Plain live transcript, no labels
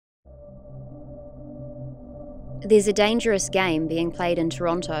There's a dangerous game being played in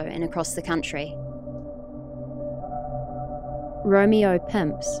Toronto and across the country. Romeo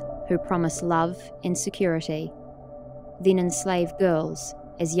pimps who promise love and security, then enslave girls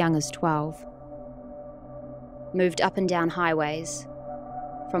as young as 12. Moved up and down highways,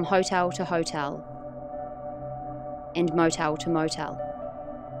 from hotel to hotel, and motel to motel.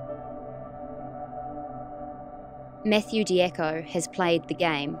 Matthew Deiaco has played the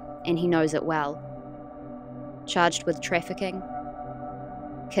game, and he knows it well. Charged with trafficking,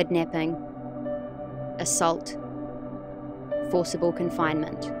 kidnapping, assault, forcible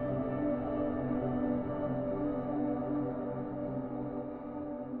confinement.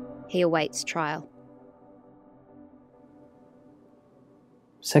 He awaits trial.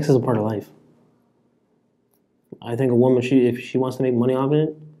 Sex is a part of life. I think a woman, if she wants to make money off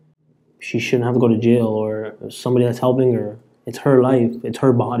it, she shouldn't have to go to jail or somebody that's helping her. It's her life. It's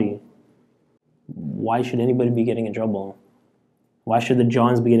her body. Why should anybody be getting in trouble? Why should the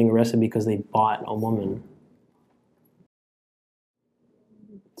Johns be getting arrested because they bought a woman?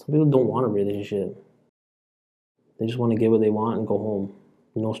 Some people don't want a relationship. They just want to get what they want and go home.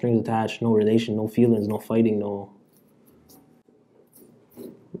 No strings attached, no relation, no feelings, no fighting, no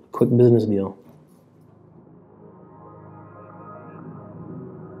quick business deal.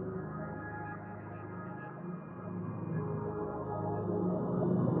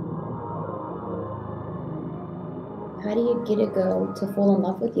 How do you get a girl to fall in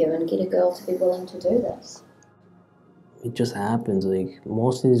love with you and get a girl to be willing to do this? It just happens. Like,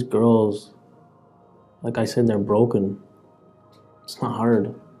 most of these girls, like I said, they're broken. It's not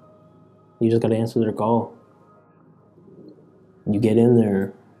hard. You just gotta answer their call. You get in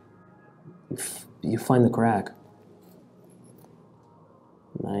there, you find the crack.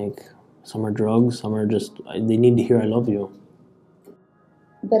 Like, some are drugs, some are just, they need to hear I love you.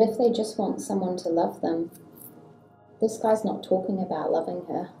 But if they just want someone to love them, this guy's not talking about loving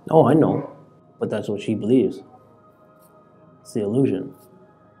her. Oh, I know. But that's what she believes. It's the illusion.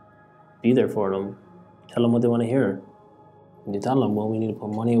 Be there for them. Tell them what they want to hear. And you tell them, well, we need to put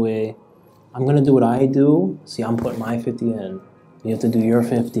money away. I'm going to do what I do. See, I'm putting my 50 in. You have to do your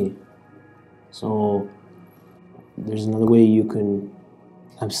 50. So there's another way you can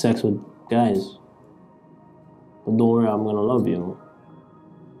have sex with guys. But don't worry, I'm going to love you.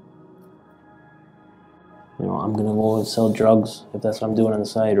 You know, I'm going to go and sell drugs if that's what I'm doing on the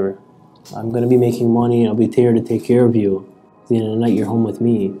side. Or I'm going to be making money and I'll be here to take care of you. At the end of the night, you're home with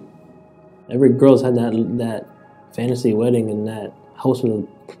me. Every girl's had that fantasy wedding in that house with a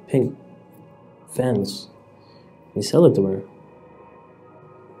pink fence. You sell it to her.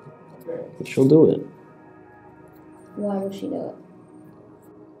 She'll do it. Why will she do it?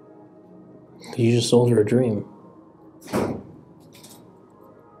 Because you just sold her a dream.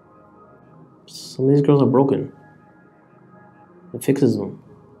 Some of these girls are broken. It fixes them.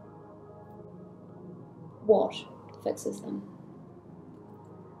 What fixes them?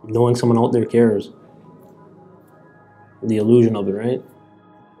 Knowing someone out there cares. The illusion of it, right?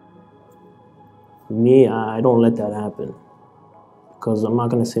 Me, I don't let that happen. Because I'm not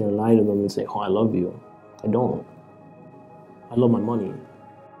going to sit and lie to them and say, oh, I love you. I don't. I love my money.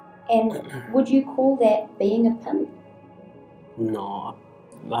 And would you call that being a pimp? No,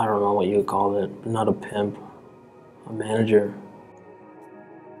 I don't know what you would call it. Not a pimp. A manager.